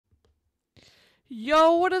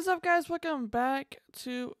Yo, what is up, guys? Welcome back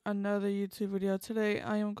to another YouTube video. Today,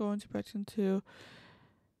 I am going to reaction to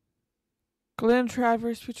Glenn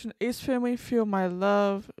Travers featuring Ace Family Feel My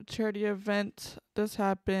Love charity event. This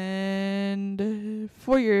happened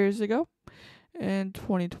 4 years ago in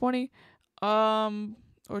 2020, or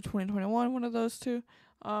 2021, one of those two.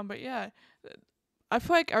 But yeah, I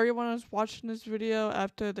feel like everyone was watching this video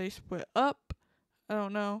after they split up. I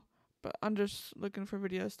don't know. But I'm just looking for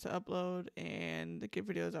videos to upload and to get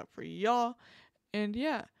videos out for y'all. And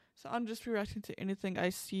yeah, so I'm just reacting to anything I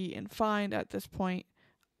see and find at this point.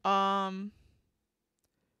 But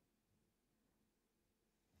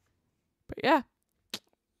yeah,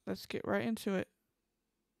 let's get right into it.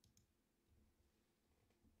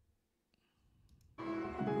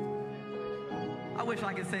 I wish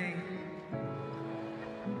I could sing.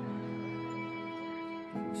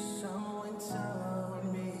 Someone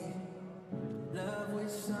told me love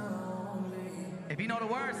was only If you know the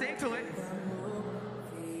words, sing to it. the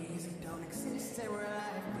movies. It don't exist in real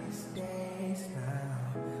life these days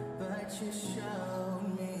now. But you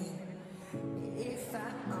showed me if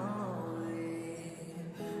I only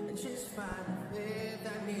just find a way I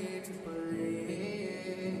need to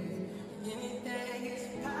believe anything is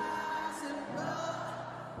possible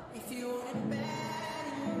if you want it bad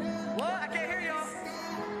enough. What? I can't hear y'all.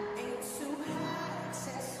 Ain't too high,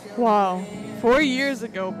 access your Wow, 4 years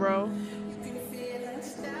ago, bro. you can feel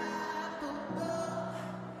unstoppable,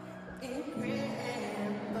 incredible,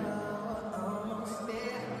 almost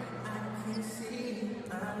there. I can see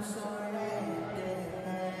I'm so ready.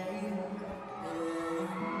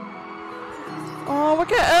 Oh,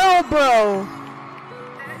 look at L, bro.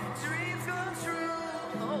 Dreams come true.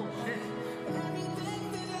 Oh, shit. Everything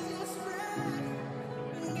feels just right.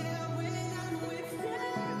 And girl, when I'm with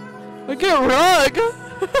you, Look at Rug.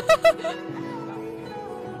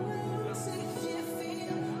 since you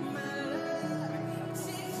feel my love,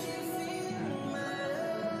 since you feel my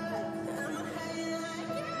love, I'm high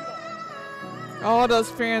like you. All those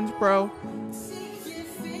fans, bro. Since you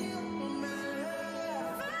feel my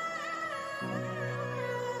love,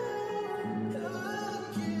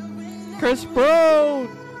 you and Chris Bro.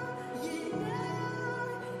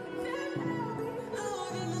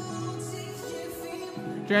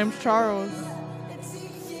 James Charles.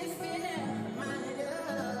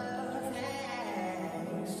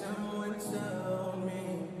 someone told me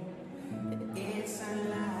it's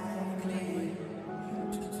unlikely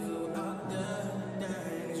to do all the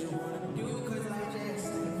things you wanna do, 'cause I just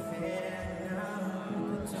ain't fair now.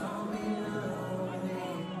 But don't be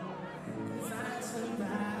lonely, find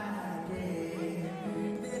somebody,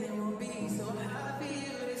 then it won't be so hard for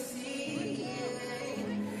you to see that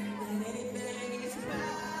anything is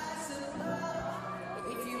possible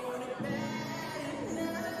if you want it bad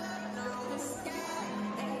enough. No, the sky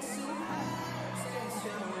ain't too high, chase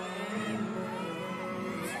your wings.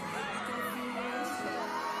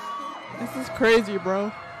 This is crazy,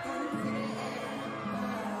 bro.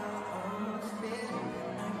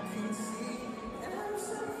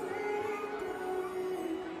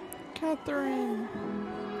 Catherine.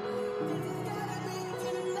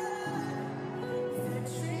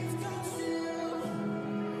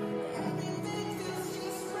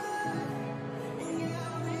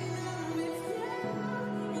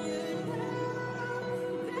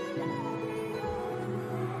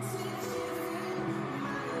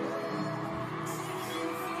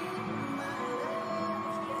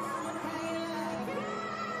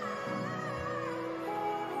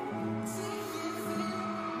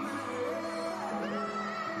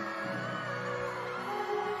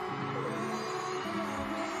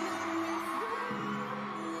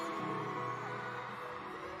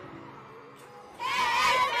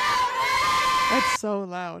 That's so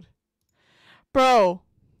loud. Bro.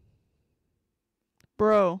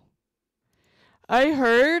 Bro. I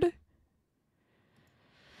heard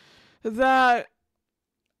that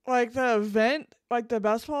like the event, like the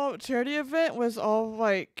basketball charity event was all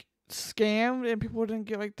like scammed and people didn't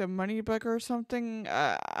get like the money back or something.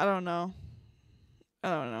 I don't know. I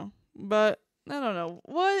don't know. But I don't know.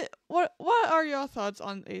 What are y'all thoughts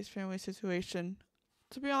on Ace Family situation?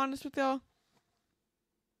 To be honest with y'all,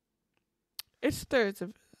 it's their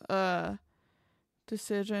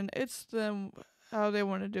decision. It's them how they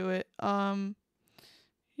want to do it.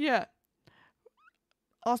 Yeah.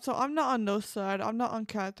 Also, I'm not on no side. I'm not on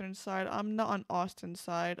Catherine's side. I'm not on Austin's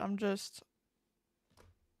side. I'm just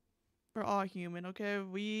we're all human,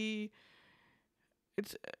 okay?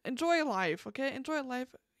 It's enjoy life, okay? Enjoy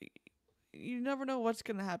life. You never know what's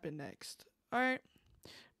gonna happen next. Alright?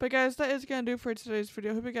 But guys, that is gonna do for today's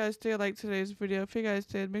video. Hope you guys did like today's video. If you guys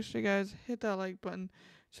did, make sure you guys hit that like button.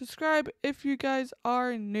 Subscribe if you guys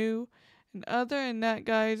are new. And other than that,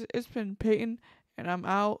 guys, it's been Peyton, and I'm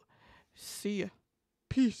out. See ya.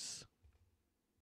 Peace.